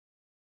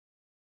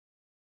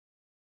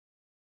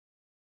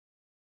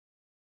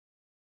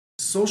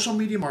Social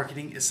media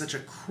marketing is such a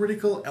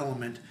critical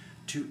element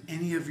to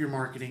any of your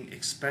marketing,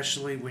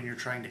 especially when you're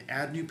trying to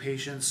add new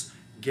patients,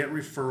 get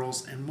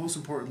referrals, and most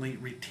importantly,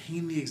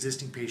 retain the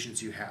existing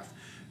patients you have.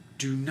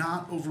 Do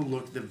not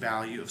overlook the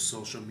value of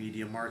social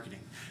media marketing.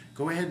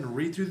 Go ahead and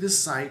read through this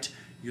site.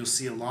 You'll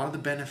see a lot of the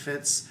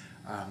benefits.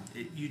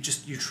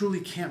 You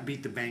truly can't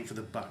beat the bang for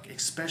the buck,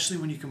 especially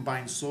when you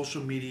combine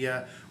social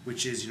media,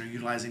 which is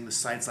utilizing the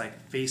sites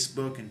like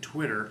Facebook and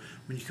Twitter.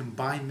 When you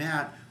combine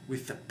that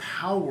with the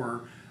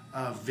power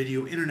of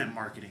video internet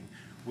marketing,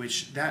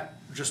 which that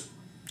just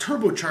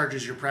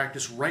turbocharges your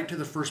practice right to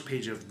the first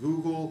page of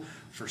Google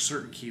for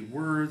certain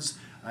keywords.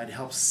 It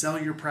helps sell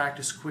your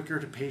practice quicker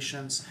to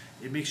patients.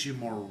 It makes you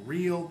more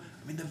real.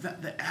 I mean,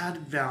 the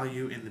added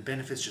value and the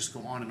benefits just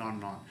go on and on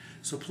and on.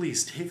 So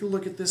please take a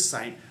look at this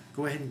site.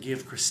 Go ahead and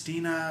give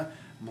Christina,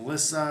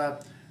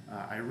 Melissa,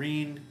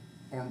 Irene,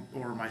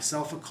 or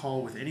myself a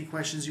call with any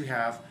questions you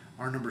have.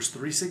 Our number is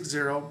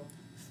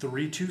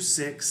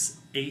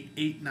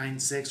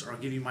 360-326-8896, or I'll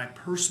give you my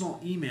personal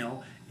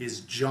email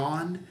is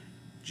John,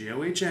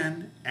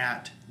 John,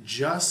 at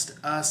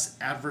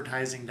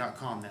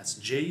justusadvertising.com. That's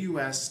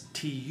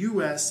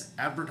JUSTUS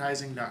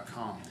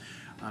advertising.com.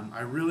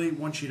 I really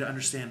want you to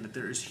understand that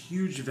there is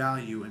huge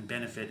value and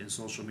benefit in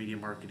social media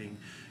marketing,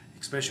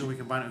 especially when we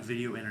combine it with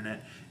video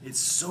internet. It's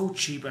so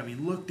cheap. I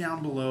mean, look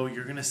down below.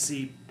 You're going to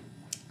see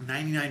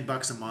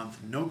 $99 a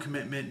month, no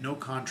commitment, no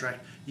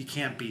contract. You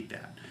can't beat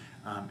that.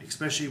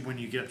 Especially when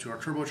you get up to our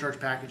turbocharge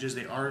packages.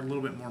 They are a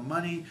little bit more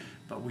money,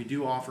 but we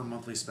do offer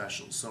monthly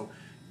specials. So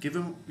give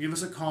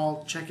us a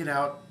call, check it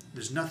out.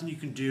 There's nothing you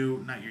can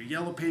do, not your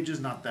yellow pages,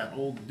 not that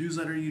old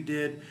newsletter you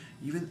did.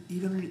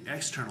 Even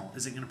external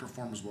isn't going to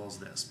perform as well as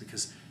this,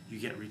 because you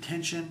get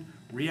retention,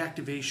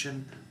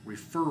 reactivation,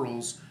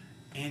 referrals,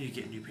 and you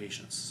get new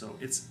patients. So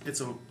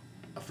it's a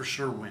for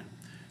sure win.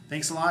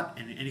 Thanks a lot,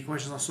 and any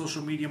questions on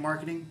social media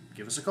marketing,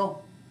 give us a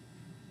call.